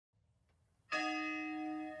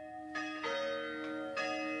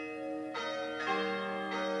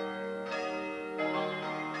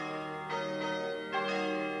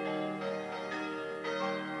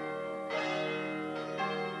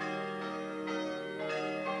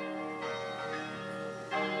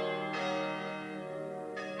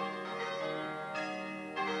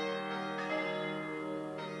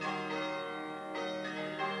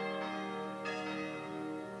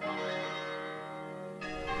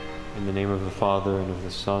In the name of the Father, and of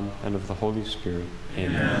the Son, and of the Holy Spirit.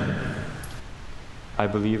 Amen. I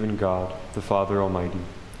believe in God, the Father Almighty,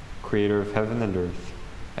 creator of heaven and earth,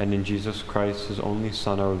 and in Jesus Christ, his only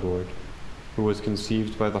Son, our Lord, who was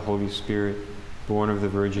conceived by the Holy Spirit, born of the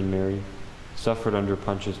Virgin Mary, suffered under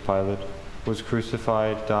Pontius Pilate, was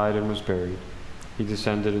crucified, died, and was buried. He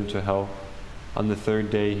descended into hell. On the third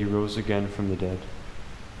day he rose again from the dead.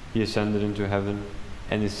 He ascended into heaven,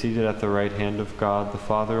 and is seated at the right hand of God, the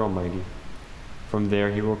Father Almighty. From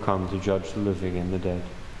there he will come to judge the living and the dead.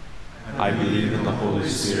 I believe in the Holy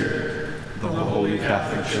Spirit, the Holy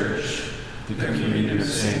Catholic Church, the communion of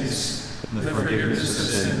saints, the forgiveness of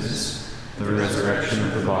sins, the resurrection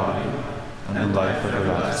of the body, and life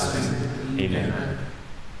everlasting. Amen.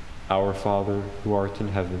 Our Father, who art in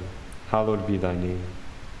heaven, hallowed be thy name.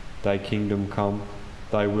 Thy kingdom come,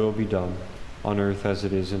 thy will be done, on earth as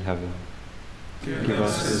it is in heaven. Give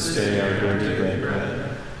us this day our daily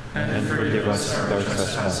bread, and forgive us our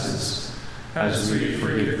trespasses, as we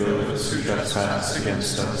forgive those who trespass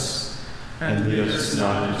against us. And lead us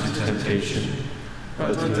not into temptation,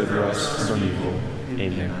 but deliver us from evil.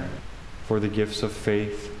 Amen. For the gifts of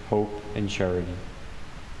faith, hope, and charity.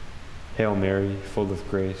 Hail Mary, full of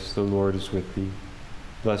grace, the Lord is with thee.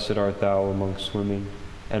 Blessed art thou amongst women,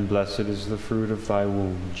 and blessed is the fruit of thy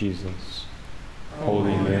womb, Jesus.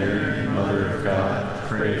 Holy Mary, Mother of God,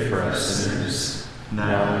 pray for us sinners,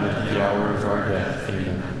 now and at the hour of our death.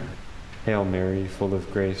 Amen. Hail Mary, full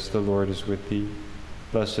of grace, the Lord is with thee.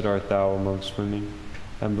 Blessed art thou amongst women,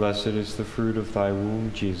 and blessed is the fruit of thy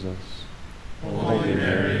womb, Jesus. Holy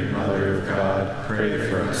Mary, Mother of God, pray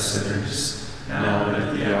for us sinners, now and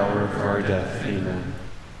at the hour of our death. Amen.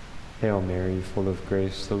 Hail Mary, full of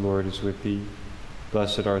grace, the Lord is with thee.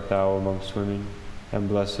 Blessed art thou amongst women, and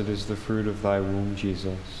blessed is the fruit of thy womb,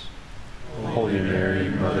 Jesus. Holy Mary,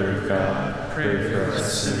 Mother of God, pray for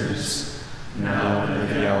us sinners, now and at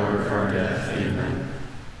the hour of our death. Amen.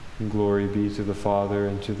 And glory be to the Father,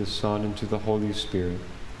 and to the Son, and to the Holy Spirit,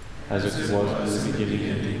 as it was in the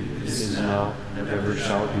beginning, is now, and ever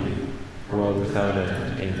shall be, world without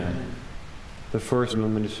end. Amen. The first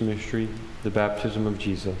luminous mystery, the baptism of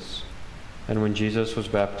Jesus. And when Jesus was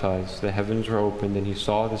baptized, the heavens were opened, and he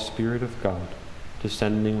saw the Spirit of God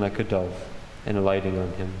descending like a dove, and alighting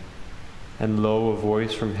on him. And lo, a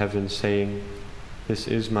voice from heaven saying, This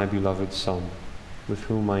is my beloved Son, with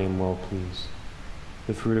whom I am well pleased.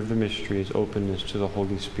 The fruit of the mystery is openness to the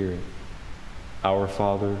Holy Spirit. Our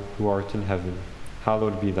Father, who art in heaven,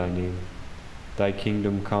 hallowed be thy name. Thy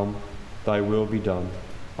kingdom come, thy will be done,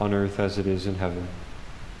 on earth as it is in heaven.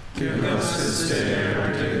 Give us this day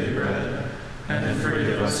our daily bread, and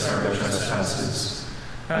forgive us our trespasses,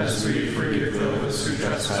 as we forgive those who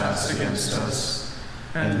trespass against us.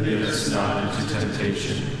 And lead us not into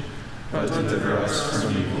temptation, but deliver us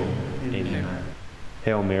from evil. Amen.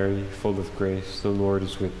 Hail Mary, full of grace, the Lord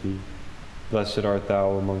is with thee. Blessed art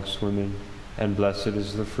thou amongst women, and blessed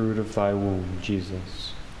is the fruit of thy womb,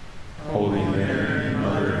 Jesus. Holy Mary,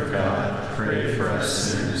 Mother of God, pray for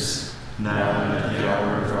us sinners, now and at the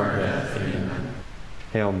hour of our death. Amen.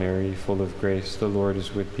 Hail Mary, full of grace, the Lord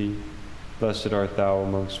is with thee. Blessed art thou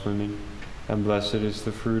amongst women, and blessed is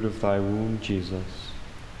the fruit of thy womb, Jesus.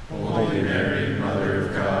 Holy Mary, Mother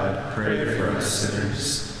of God, pray for us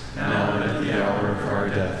sinners, now and at the hour of our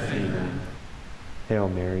death. Amen. Hail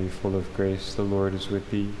Mary, full of grace, the Lord is with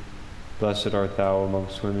thee. Blessed art thou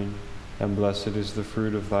amongst women, and blessed is the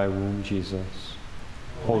fruit of thy womb, Jesus.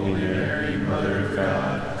 Holy Mary, Mother of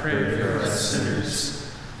God, pray for us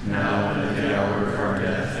sinners, now and at the hour of our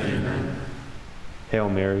death. Amen. Hail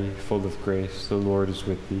Mary, full of grace, the Lord is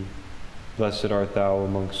with thee. Blessed art thou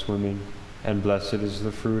amongst women, and blessed is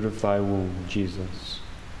the fruit of thy womb, Jesus.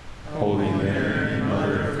 Holy Mary,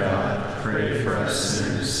 Mother of God, pray for us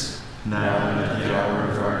sinners, now and at the hour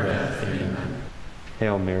of our death. Amen.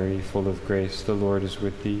 Hail Mary, full of grace, the Lord is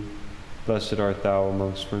with thee. Blessed art thou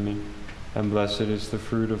amongst women, and blessed is the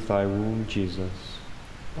fruit of thy womb, Jesus.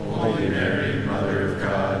 Holy Mary, Mother of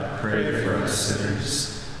God, pray for us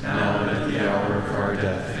sinners, now and at the hour of our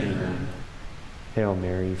death. Amen. Hail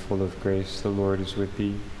Mary, full of grace, the Lord is with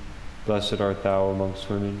thee. Blessed art thou amongst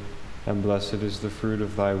women, and blessed is the fruit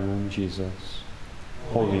of thy womb, Jesus.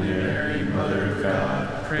 Holy Mary, Mother of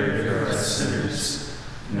God, pray for us sinners,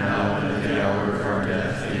 now and at the hour of our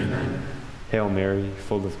death. Amen. Hail Mary,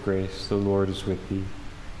 full of grace, the Lord is with thee.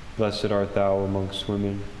 Blessed art thou amongst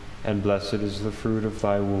women, and blessed is the fruit of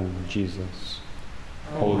thy womb, Jesus.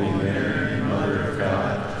 Holy Mary, Mother of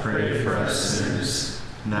God, pray for us sinners,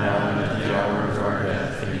 now and at the hour of our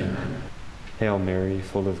death. Amen. Hail Mary,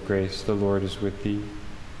 full of grace, the Lord is with thee.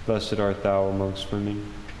 Blessed art thou amongst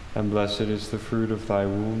women, and blessed is the fruit of thy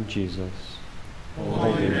womb, Jesus.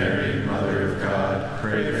 Holy Mary, Mother of God,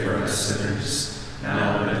 pray for us sinners,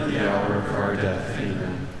 now and at the hour of our death.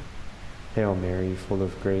 Amen. Hail Mary, full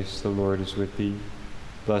of grace, the Lord is with thee.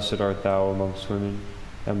 Blessed art thou amongst women,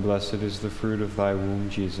 and blessed is the fruit of thy womb,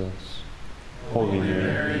 Jesus. Holy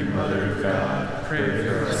Mary, Mother of God, pray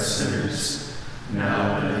for us sinners,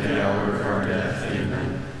 now and at the hour of our death.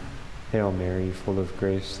 Amen. Hail Mary, full of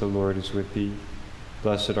grace, the Lord is with thee.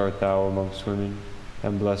 Blessed art thou amongst women,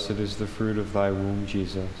 and blessed is the fruit of thy womb,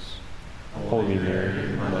 Jesus. Holy Mary,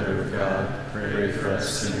 Mother of God, pray for us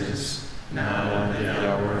sinners, now and at the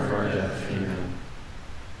hour of our death. Amen.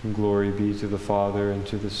 And glory be to the Father, and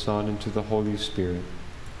to the Son, and to the Holy Spirit,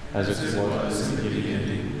 as it was in the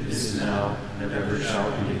beginning, is now, and ever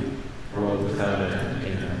shall be, world without end.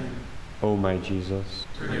 Amen. O my Jesus,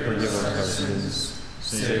 Forgive us our sins,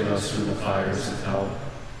 save us from the fires of hell,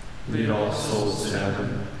 lead all souls to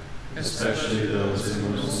heaven, especially those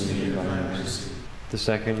in most need of thy mercy. The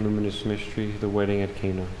second luminous mystery, the wedding at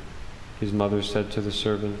Cana. His mother said to the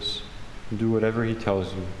servants, "Do whatever he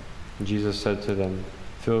tells you." And Jesus said to them,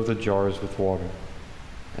 "Fill the jars with water."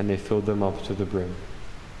 And they filled them up to the brim.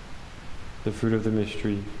 The fruit of the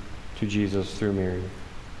mystery, to Jesus through Mary.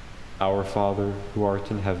 Our Father, who art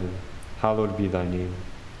in heaven, hallowed be thy name.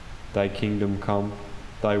 Thy kingdom come,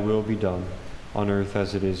 thy will be done, on earth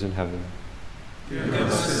as it is in heaven. Give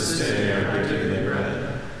us this day our daily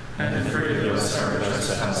bread, and forgive us our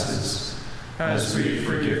trespasses, as we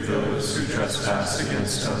forgive those who trespass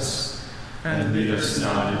against us. And lead us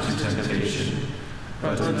not into temptation,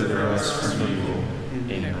 but deliver us from evil.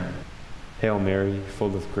 Amen. Hail Mary,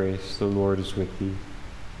 full of grace, the Lord is with thee.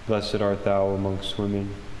 Blessed art thou amongst women,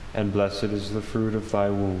 and blessed is the fruit of thy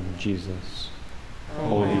womb, Jesus.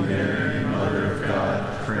 Holy Mary, Mother of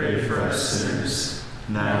God, pray for us sinners,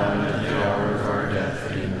 now and at the hour of our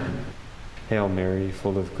death. Amen. Hail Mary,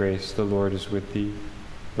 full of grace, the Lord is with thee.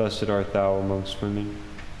 Blessed art thou amongst women,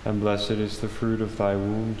 and blessed is the fruit of thy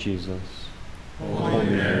womb, Jesus. Holy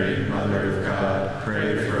Mary, Mother of God,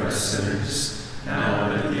 pray for us sinners, now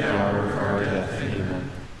and at the hour of our death. Amen.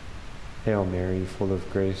 Hail Mary, full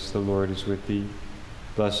of grace, the Lord is with thee.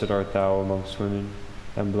 Blessed art thou amongst women,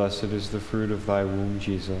 and blessed is the fruit of thy womb,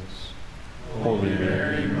 Jesus. Holy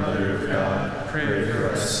Mary, Mother of God, pray for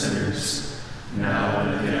us sinners, now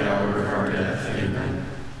and at the hour of our death. Amen.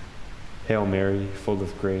 Hail Mary, full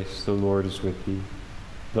of grace, the Lord is with thee.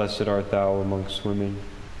 Blessed art thou amongst women,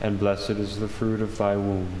 and blessed is the fruit of thy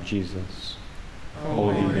womb, Jesus.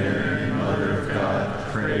 Holy Mary, Mother of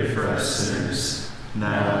God, pray for us sinners,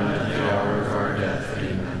 now and at the hour of our death.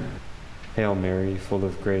 Amen. Hail Mary, full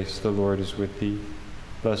of grace, the Lord is with thee.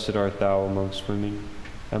 Blessed art thou amongst women,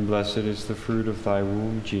 and blessed is the fruit of thy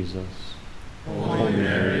womb, Jesus. Holy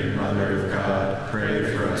Mary, Mother of God,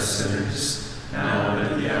 pray for us sinners, now and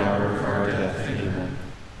at the hour of our death. Amen.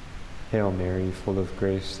 Hail Mary, full of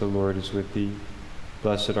grace, the Lord is with thee.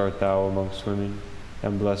 Blessed art thou amongst women,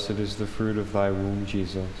 and blessed is the fruit of thy womb,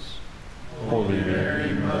 Jesus. Holy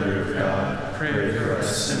Mary, Mother of God, pray for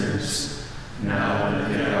us sinners, now and at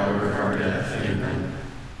the hour of our death. Amen.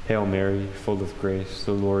 Hail Mary, full of grace,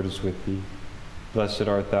 the Lord is with thee. Blessed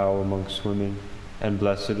art thou amongst women, and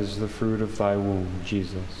blessed is the fruit of thy womb,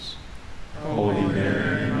 Jesus. Holy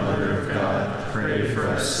Mary, Mother of God, pray for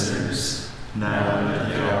us sinners, now and at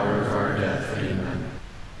the hour of our death. Amen.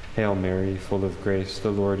 Hail Mary, full of grace, the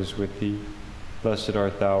Lord is with thee. Blessed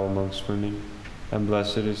art thou amongst women, and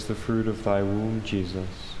blessed is the fruit of thy womb,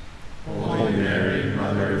 Jesus. Holy Mary,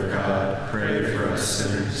 Mother of God, pray for us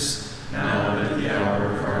sinners, now and at the hour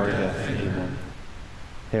of our death. Amen.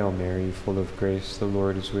 Hail Mary, full of grace, the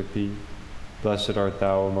Lord is with thee. Blessed art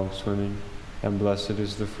thou amongst women, and blessed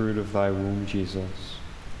is the fruit of thy womb, Jesus.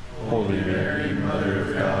 Holy Mary, Mother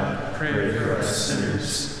of God, pray for us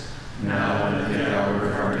sinners, now and at the hour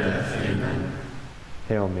of our death. Amen.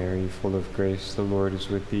 Hail Mary, full of grace, the Lord is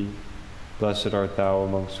with thee. Blessed art thou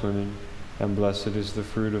amongst women, and blessed is the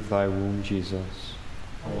fruit of thy womb, Jesus.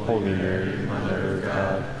 Holy Mary, Mother of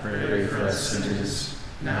God, pray for us sinners,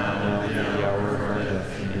 now and at the hour of our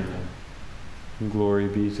death. Amen. And glory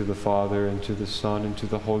be to the Father, and to the Son, and to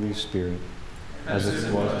the Holy Spirit, as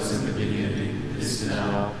it was in the beginning, is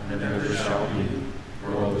now, and ever shall be,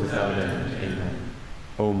 world without end. Amen.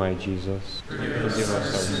 O my Jesus, forgive us our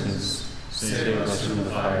sins, save us from the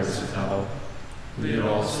fires of hell, lead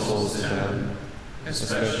all souls to heaven,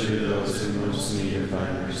 especially those in most need of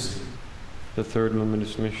thy mercy. The third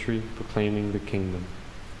luminous mystery, proclaiming the kingdom.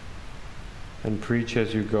 And preach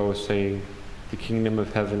as you go, saying, the kingdom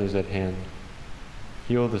of heaven is at hand.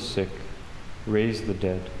 Heal the sick, raise the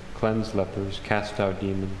dead, cleanse lepers, cast out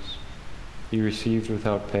demons. Be received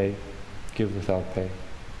without pay, give without pay.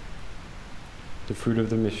 The fruit of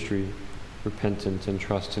the mystery, repentance and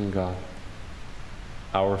trust in God.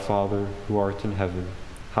 Our Father, who art in heaven,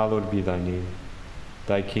 hallowed be thy name.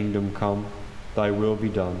 Thy kingdom come, thy will be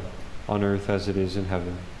done, on earth as it is in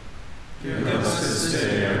heaven. Give us this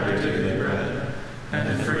day our daily bread,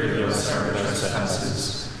 and forgive us our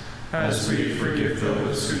trespasses, as we forgive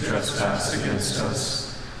those who trespass against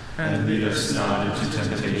us. And lead us not into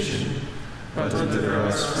temptation, but deliver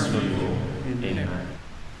us from evil. Amen.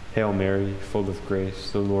 Hail Mary, full of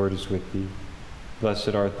grace, the Lord is with thee. Blessed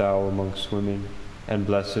art thou amongst women, and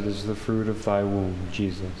blessed is the fruit of thy womb,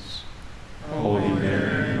 Jesus. Holy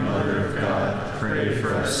Mary, Mother of God, pray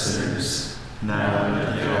for us sinners, now and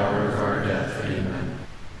at the hour of our death. Amen.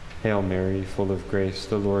 Hail Mary, full of grace,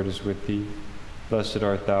 the Lord is with thee. Blessed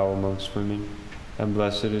art thou amongst women, and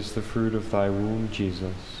blessed is the fruit of thy womb,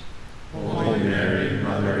 Jesus. Holy Mary,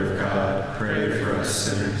 Mother of God, pray for us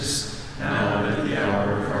sinners, now and at the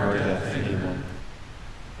hour of our death. Amen.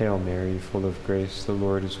 Hail Mary, full of grace, the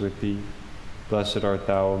Lord is with thee. Blessed art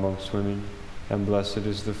thou amongst women, and blessed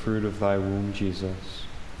is the fruit of thy womb, Jesus.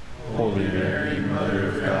 Holy Mary, Mother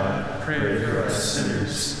of God, pray for us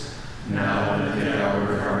sinners, now and at the hour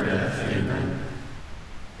of our death. Amen.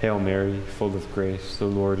 Hail Mary, full of grace, the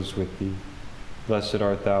Lord is with thee. Blessed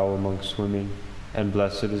art thou amongst women, and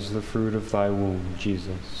blessed is the fruit of thy womb,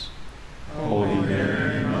 Jesus. Holy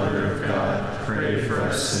Mary, Mother of God, pray for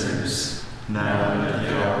us sinners, now and at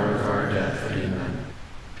the hour of our death. Amen.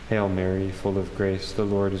 Hail Mary, full of grace, the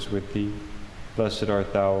Lord is with thee. Blessed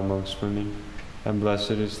art thou amongst women, and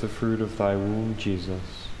blessed is the fruit of thy womb,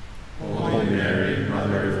 Jesus. Holy Mary,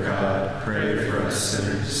 Mother of God, pray for us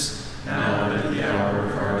sinners, now and at the hour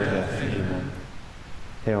of our death. Amen.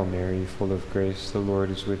 Hail Mary, full of grace, the Lord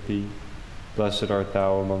is with thee. Blessed art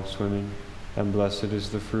thou amongst women, and blessed is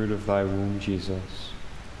the fruit of thy womb, Jesus.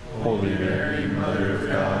 Holy Mary, Mother of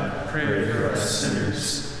God, pray for us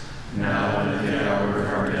sinners, now and at the hour of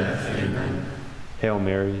our death. Amen. Hail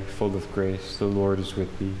Mary, full of grace, the Lord is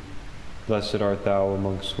with thee. Blessed art thou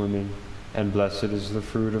amongst women, and blessed is the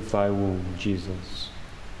fruit of thy womb, Jesus.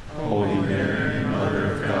 Holy Mary,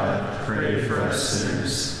 Mother of God, pray for us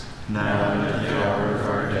sinners, now and at the hour of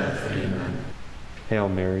our death. Amen. Hail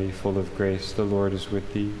Mary, full of grace, the Lord is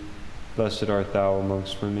with thee. Blessed art thou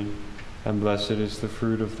amongst women, and blessed is the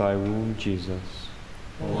fruit of thy womb, Jesus.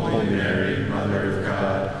 Holy Mary, Mother of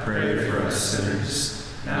God, pray for us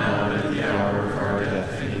sinners, now and at the hour of our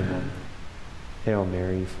death. Amen. Hail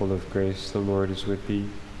Mary, full of grace, the Lord is with thee.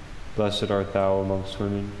 Blessed art thou amongst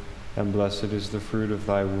women, and blessed is the fruit of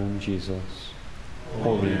thy womb, Jesus.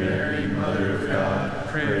 Holy Mary, Mother of God,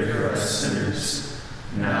 pray for us sinners,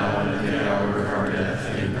 now and at the hour of our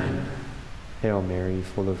death. Amen. Hail Mary,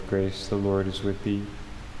 full of grace, the Lord is with thee.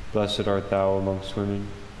 Blessed art thou amongst women,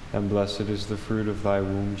 and blessed is the fruit of thy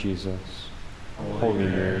womb, Jesus. Holy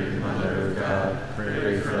Mary, Mother of God,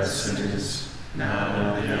 pray for us sinners,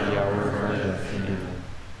 now and at the hour of our death. Amen.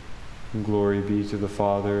 And glory be to the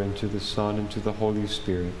Father, and to the Son, and to the Holy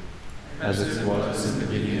Spirit, as it was in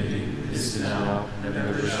the beginning, is now, and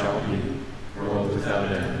ever shall be, world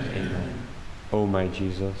without end. Amen. O my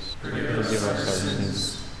Jesus, forgive us our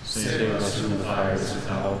sins, save us from the fires of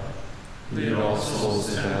hell, lead all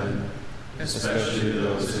souls to heaven, especially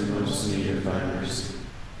those in most need of thy mercy.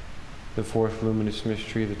 The fourth luminous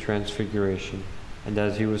mystery, the Transfiguration. And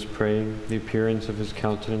as he was praying, the appearance of his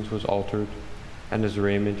countenance was altered, and his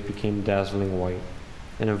raiment became dazzling white.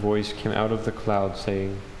 And a voice came out of the cloud,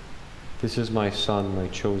 saying, "This is my Son, my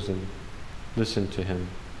chosen. Listen to him."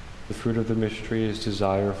 The fruit of the mystery is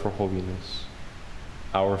desire for holiness.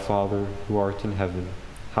 Our Father, who art in heaven,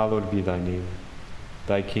 hallowed be thy name.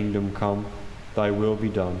 Thy kingdom come, thy will be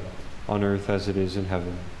done, on earth as it is in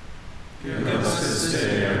heaven. Give us this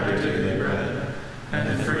day our daily bread,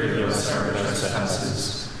 and forgive us our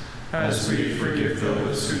trespasses, as we forgive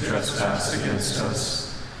those who trespass against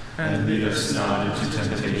us. And lead us not into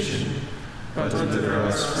temptation, but deliver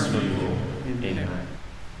us from evil. Amen.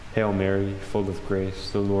 Hail Mary, full of grace,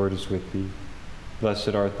 the Lord is with thee. Blessed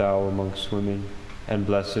art thou amongst women, and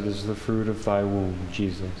blessed is the fruit of thy womb,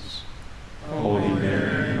 Jesus. Holy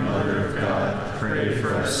Mary, Mother of God, pray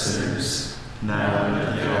for us sinners, now and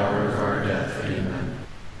at the hour of our death. Amen.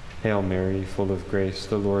 Hail Mary, full of grace,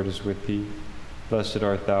 the Lord is with thee. Blessed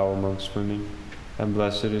art thou amongst women, and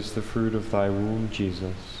blessed is the fruit of thy womb,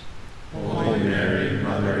 Jesus. Holy Mary,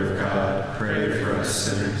 Mother of God, pray for us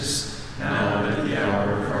sinners, now and at the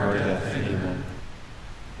hour of our death. Amen.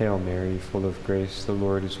 Hail Mary, full of grace, the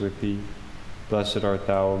Lord is with thee. Blessed art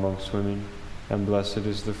thou amongst women, and blessed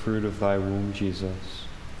is the fruit of thy womb, Jesus.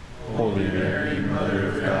 Holy Mary, Mother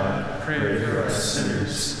of God, pray for us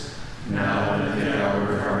sinners, now and at the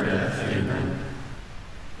hour of our death. Amen.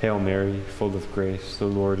 Hail Mary, full of grace, the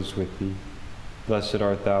Lord is with thee. Blessed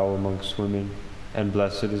art thou amongst women, and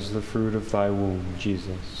blessed is the fruit of thy womb,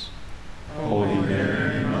 Jesus. Holy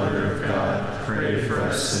Mary, Mother of God, pray for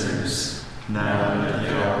us sinners, now and at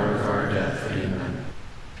the hour of our death. Amen.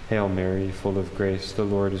 Hail Mary, full of grace, the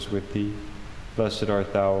Lord is with thee. Blessed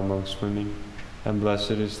art thou amongst women, and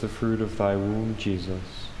blessed is the fruit of thy womb, Jesus.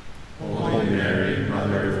 Holy Mary,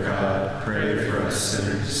 Mother of God, pray for us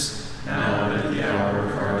sinners, now and at the hour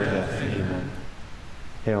of our death. Amen.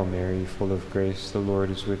 Hail Mary, full of grace, the Lord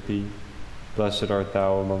is with thee. Blessed art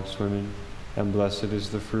thou amongst women, and blessed is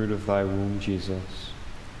the fruit of thy womb, Jesus.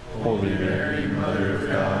 Holy Mary, Mother of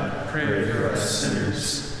God, pray for us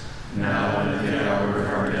sinners, now and at the hour of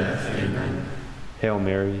our death. Amen. Hail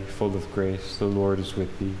Mary, full of grace, the Lord is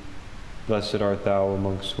with thee. Blessed art thou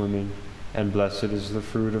amongst women, and blessed is the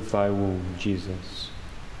fruit of thy womb, Jesus.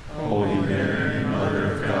 Holy Mary,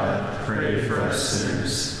 Mother of God, pray for us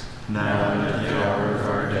sinners, now and at the hour of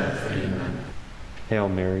our death. Amen. Hail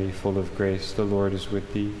Mary, full of grace, the Lord is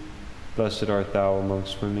with thee. Blessed art thou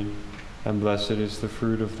amongst women, and blessed is the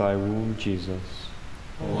fruit of thy womb, Jesus.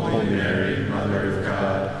 Holy Mary, Mother of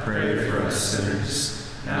God, pray for us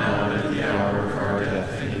sinners, now and at the hour of our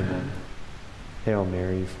death. Amen. Hail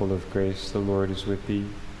Mary, full of grace, the Lord is with thee.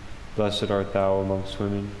 Blessed art thou amongst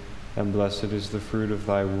women, and blessed is the fruit of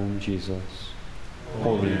thy womb, Jesus.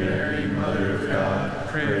 Holy Mary, Mother of God,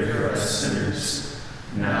 pray for us sinners,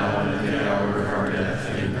 now and at the hour of our death.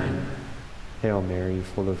 Amen. Hail Mary,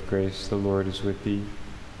 full of grace, the Lord is with thee.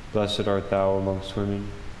 Blessed art thou amongst women,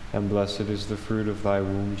 and blessed is the fruit of thy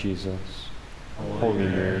womb, Jesus. Holy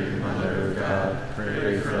Mary, Mother of God,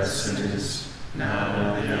 pray for us sinners,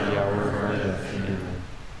 now and at the hour of our death. Amen.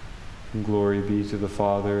 And glory be to the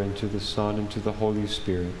Father, and to the Son, and to the Holy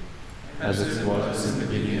Spirit, as it was in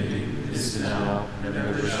the beginning, is now, and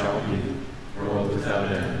ever shall be, world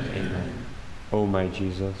without end. Amen. O my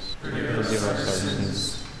Jesus, forgive us our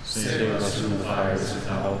sins, save us from the fires of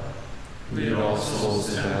hell, lead all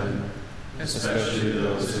souls to heaven, especially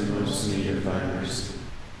those in most need of thy mercy.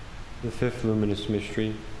 The fifth luminous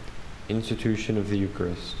mystery, institution of the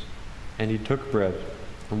Eucharist. And he took bread,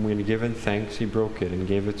 and when he had given thanks, he broke it and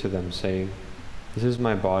gave it to them, saying, This is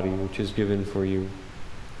my body, which is given for you.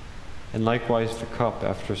 And likewise the cup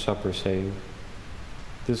after supper, saying,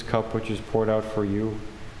 This cup which is poured out for you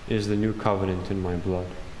is the new covenant in my blood.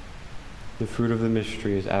 The fruit of the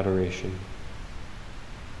mystery is adoration.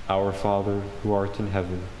 Our Father, who art in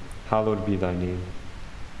heaven, hallowed be thy name.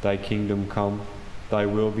 Thy kingdom come, thy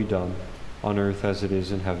will be done, on earth as it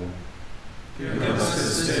is in heaven. Give us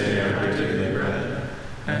this day our daily bread,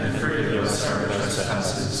 and forgive us our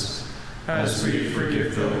trespasses, as we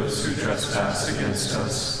forgive those who trespass against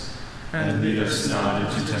us. And lead us not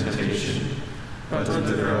into temptation, but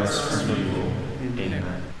deliver us from evil.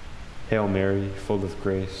 Amen. Hail Mary, full of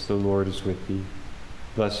grace, the Lord is with thee.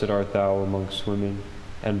 Blessed art thou amongst women,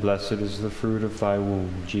 and blessed is the fruit of thy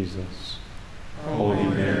womb, Jesus. Holy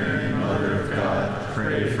Mary, Mother of God,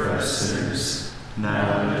 pray for us sinners,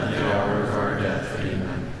 now and at the hour of our death.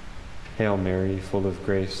 Amen. Hail Mary, full of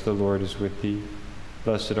grace, the Lord is with thee.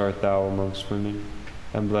 Blessed art thou amongst women,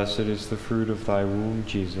 and blessed is the fruit of thy womb,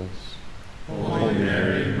 Jesus. Holy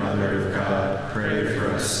Mary, Mother of God, pray for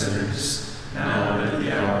us sinners, now and at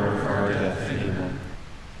the hour of our death. Amen.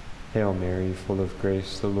 Hail Mary, full of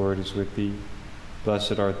grace, the Lord is with thee.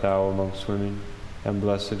 Blessed art thou amongst women, and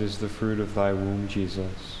blessed is the fruit of thy womb,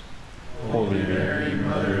 Jesus. Holy Mary,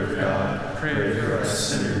 Mother of God, pray for us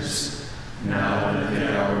sinners, now and at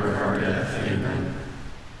the hour of our death. Amen.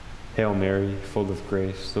 Hail Mary, full of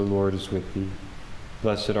grace, the Lord is with thee.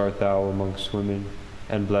 Blessed art thou amongst women,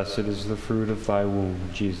 and blessed is the fruit of thy womb,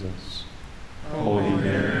 Jesus. Holy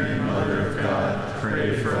Mary, Mother of God,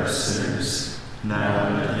 pray for us sinners, now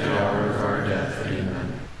and at the hour of our death.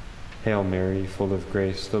 Amen. Hail Mary, full of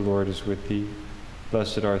grace, the Lord is with thee.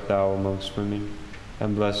 Blessed art thou amongst women,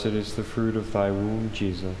 and blessed is the fruit of thy womb,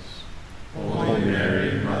 Jesus. Holy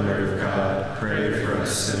Mary, Mother of God, pray for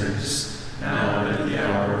us sinners, now and at the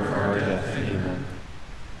hour of our death. Amen.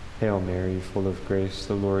 Hail Mary, full of grace,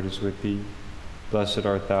 the Lord is with thee. Blessed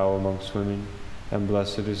art thou amongst women, and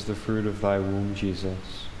blessed is the fruit of thy womb,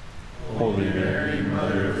 Jesus. Holy Mary,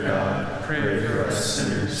 Mother of God, pray for us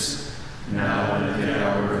sinners, now and at the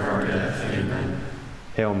hour of our death. Amen.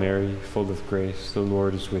 Hail Mary, full of grace, the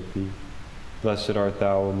Lord is with thee. Blessed art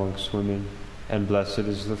thou amongst women, and blessed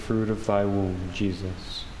is the fruit of thy womb,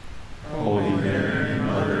 Jesus. Holy Mary,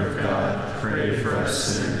 Mother of God, pray for us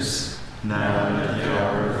sinners, now and at the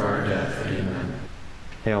hour of our death. Amen.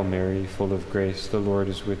 Hail Mary, full of grace, the Lord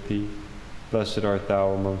is with thee. Blessed art thou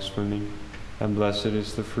amongst women, and blessed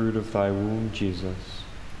is the fruit of thy womb, Jesus.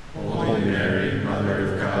 Holy Mary,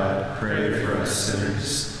 Mother of God, pray for us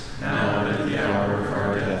sinners, now and at the hour of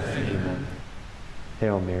our death. Amen.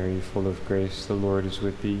 Hail Mary, full of grace, the Lord is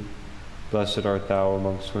with thee. Blessed art thou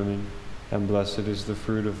amongst women, and blessed is the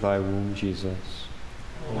fruit of thy womb, Jesus.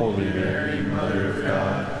 Holy Mary, Mother of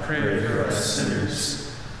God, pray for us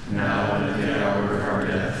sinners, now and at the hour of our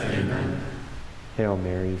death. Amen. Hail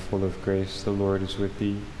Mary, full of grace, the Lord is with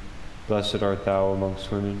thee. Blessed art thou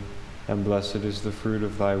amongst women, and blessed is the fruit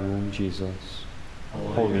of thy womb, Jesus.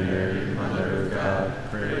 Holy Mary, Mother of God,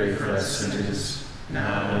 pray for us sinners,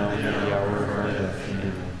 now and at the hour of our death.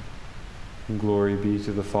 Amen. And glory be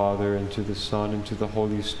to the Father, and to the Son, and to the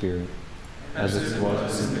Holy Spirit, as it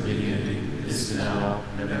was in the beginning, is now,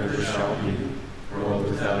 and ever shall be, world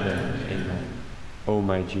without end. Amen. O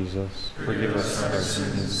my Jesus, forgive us our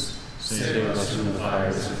sins, save us from the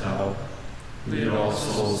fires of hell, lead all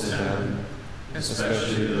souls to heaven,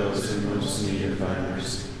 especially those in most need of thy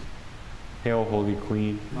mercy. Hail, Holy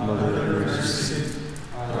Queen, Mother of mercy,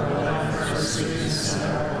 our life, our sweetness, and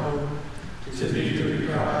our hope, to thee do we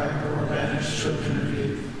cry, poor banished children of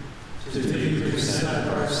Eve. To thee do we send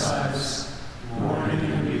up our sighs, mourning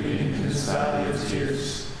and weeping in this valley of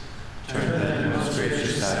tears. Turn then, most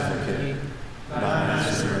gracious Advocate, thine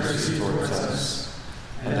eyes of mercy towards us,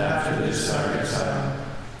 and after this our exile,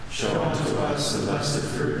 show unto us the blessed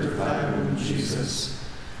fruit of thy womb, Jesus.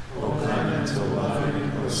 O clement, O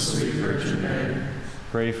loving, O sweet Virgin Mary,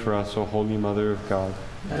 pray for us, O Holy Mother of God,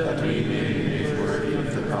 that we may be made worthy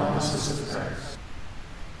of the promises of Christ.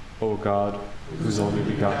 O God, whose only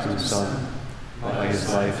begotten Son, by his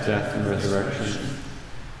life, death, and resurrection,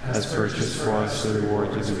 has purchased for us the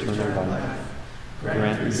rewards of eternal life,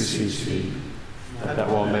 grant, we beseech thee, that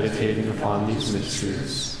while meditating upon these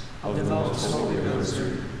mysteries of the most holy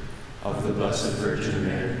Rosary, of the Blessed Virgin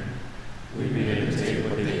Mary, we may imitate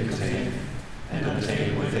what they contain, and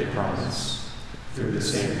obtain what they promise, through the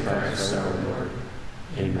same Christ our Lord.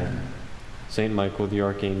 Amen. Saint Michael the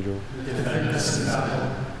Archangel, defend us in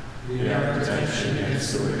battle, be our protection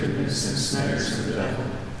against the wickedness and snares of the devil.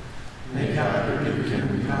 May God rebuke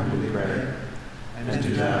him, we humbly pray. And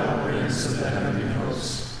do thou, Prince of the heavenly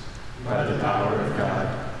host, by the power of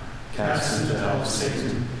God, cast into hell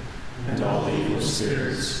Satan and all the evil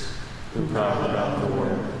spirits who prowl about the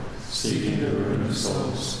world, seeking the ruin of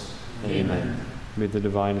souls. Amen. May the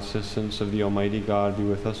divine assistance of the Almighty God be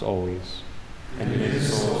with us always. And may the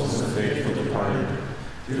souls of the faithful departed,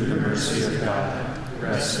 through the mercy of God,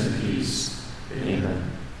 rest in peace.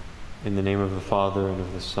 Amen. In the name of the Father, and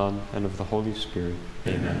of the Son, and of the Holy Spirit.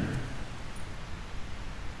 Amen.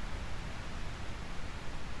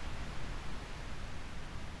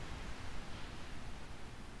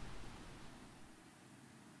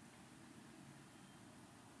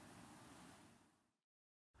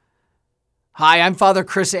 Hi, I'm Father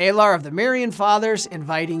Chris Alar of the Marian Fathers,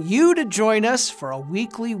 inviting you to join us for a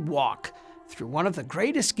weekly walk through one of the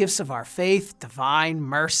greatest gifts of our faith, Divine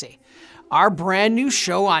Mercy. Our brand new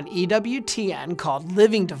show on EWTN called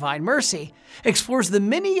Living Divine Mercy explores the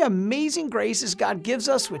many amazing graces God gives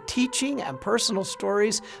us with teaching and personal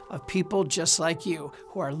stories of people just like you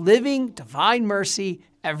who are living divine mercy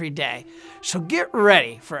every day. So get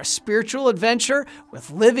ready for a spiritual adventure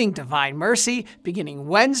with Living Divine Mercy beginning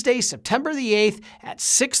Wednesday, September the 8th at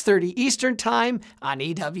 6:30 Eastern Time on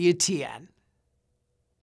EWTN.